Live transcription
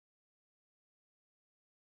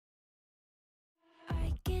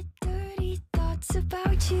thoughts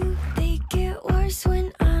about you, they get worse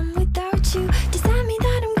when I'm without you. Does that mean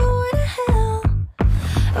that I'm going to hell?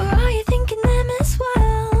 Or are you thinking them as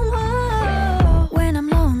well? Whoa. When I'm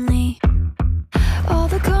lonely, all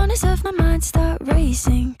the corners of my mind start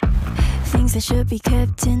racing. Things that should be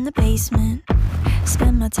kept in the basement,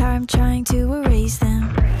 spend my time trying to erase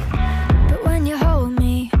them. But when you hold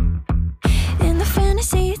me in the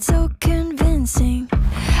fantasy, it's so convincing.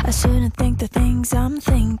 I shouldn't think the things I'm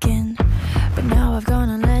thinking, but now I've gone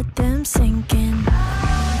and let them sink in.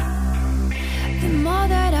 The more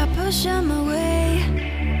that I push them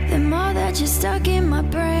away, the more that you're stuck in my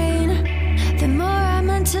brain, the more I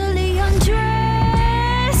mentally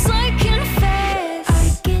undress like confess.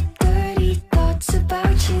 I get dirty thoughts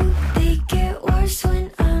about you, they get worse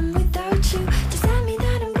when I'm without you. Does that mean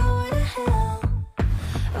that I'm going to hell?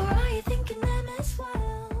 Or are you thinking them as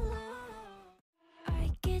well?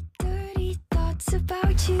 I get dirty thoughts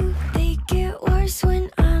about you, they get worse when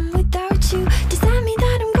I'm without you. Does that mean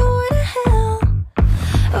that I'm going to hell?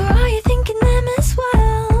 Or are you thinking them as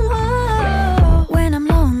well? Whoa. When I'm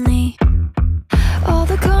lonely, all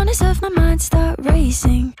the corners of my mind start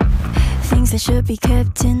racing. Things that should be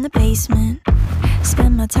kept in the basement,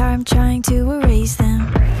 spend my time trying to erase them.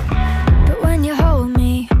 But when you hold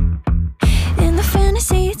me in the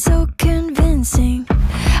fantasy, it's so convincing.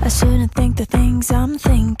 I shouldn't think the things I'm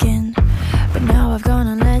thinking, but now I've gone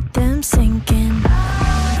and let them sink in.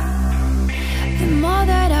 The more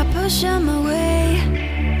that I push them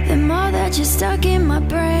away, the more that you're stuck in my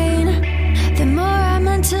brain, the more I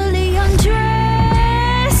mentally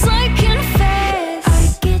undress like confess.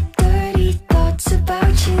 I get dirty thoughts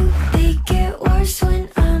about you, they get worse when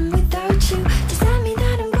I'm without you. Does that mean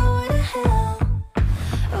that I'm going to hell?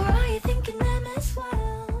 Or are you thinking them as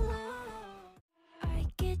well? I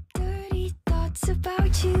get dirty thoughts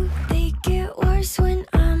about you, they get worse when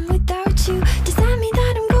I'm without you. Does that mean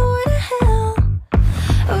that I'm going to hell?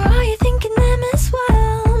 Or are you thinking them as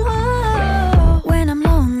well? Whoa. When I'm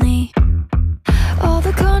lonely, all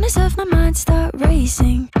the corners of my mind start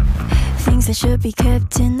racing. Things that should be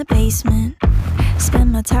kept in the basement,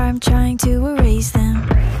 spend my time trying to erase them.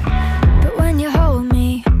 But when you hold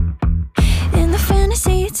me in the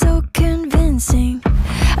fantasy, it's so convincing.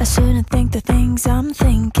 I shouldn't think the things I'm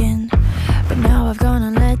thinking, but now I've gone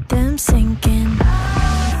and let them sink in.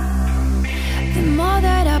 The more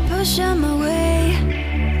that I push them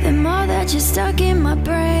away, the more that you're stuck in my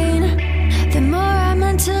brain, the more I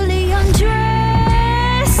mentally undress